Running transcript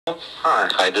Hi.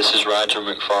 Hi, this is Roger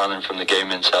McFarland from the Gay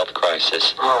Men's Health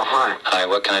Crisis. Oh, hi. Hi,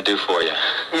 what can I do for you?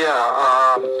 Yeah,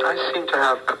 I seem to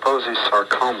have Kaposi's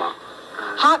sarcoma.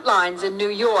 Hotlines in New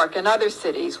York and other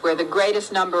cities where the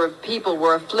greatest number of people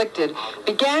were afflicted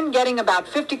began getting about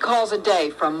 50 calls a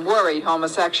day from worried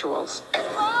homosexuals.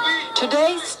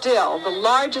 Today, still, the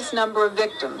largest number of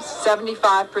victims,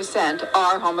 75%,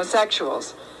 are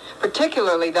homosexuals,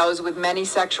 particularly those with many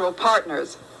sexual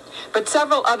partners. But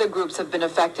several other groups have been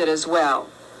affected as well.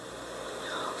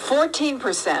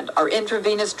 14% are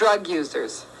intravenous drug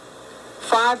users.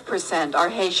 5% are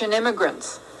Haitian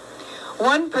immigrants.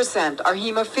 1% are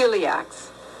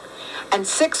hemophiliacs. And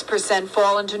 6%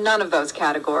 fall into none of those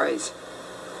categories.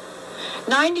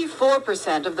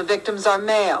 94% of the victims are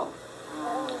male.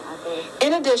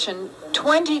 In addition,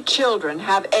 20 children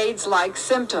have AIDS-like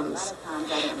symptoms.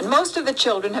 And most of the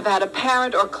children have had a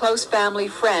parent or close family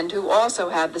friend who also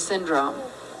had the syndrome.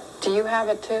 Do you have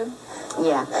it too?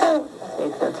 Yeah. They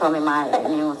told me my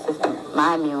immune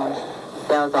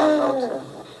cells are low too.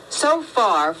 So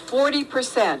far,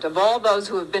 40% of all those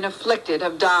who have been afflicted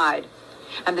have died.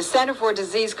 And the Center for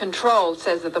Disease Control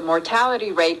says that the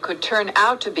mortality rate could turn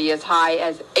out to be as high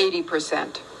as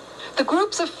 80%. The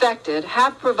groups affected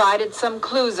have provided some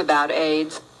clues about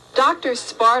AIDS. Dr.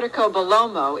 Spartaco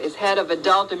Bellomo is head of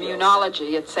adult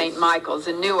immunology at St. Michael's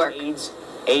in Newark.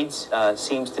 AIDS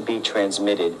seems to be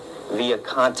transmitted via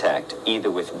contact, either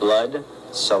with blood,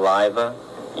 saliva,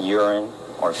 urine,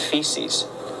 or feces.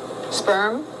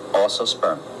 Sperm? Also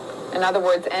sperm. In other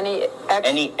words, any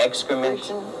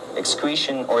excrement,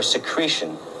 excretion, or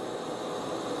secretion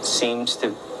seems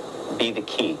to be the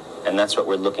key. And that's what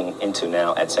we're looking into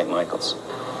now at St. Michael's.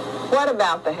 What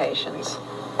about the Haitians?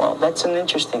 Well, that's an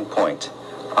interesting point.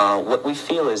 What we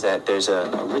feel is that there's a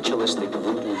ritualistic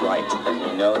voodoo rite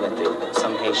that we know that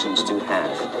some Haitians do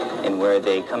have, in where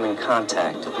they come in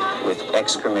contact with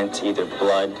excrement, either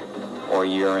blood or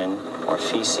urine or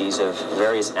feces of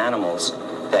various animals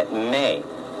that may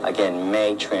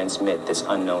transmit this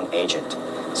unknown agent.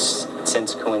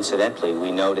 Since coincidentally, we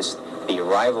noticed the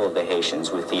arrival of the Haitians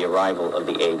with the arrival of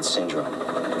the AIDS syndrome.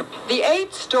 The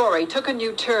AIDS story took a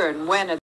new turn when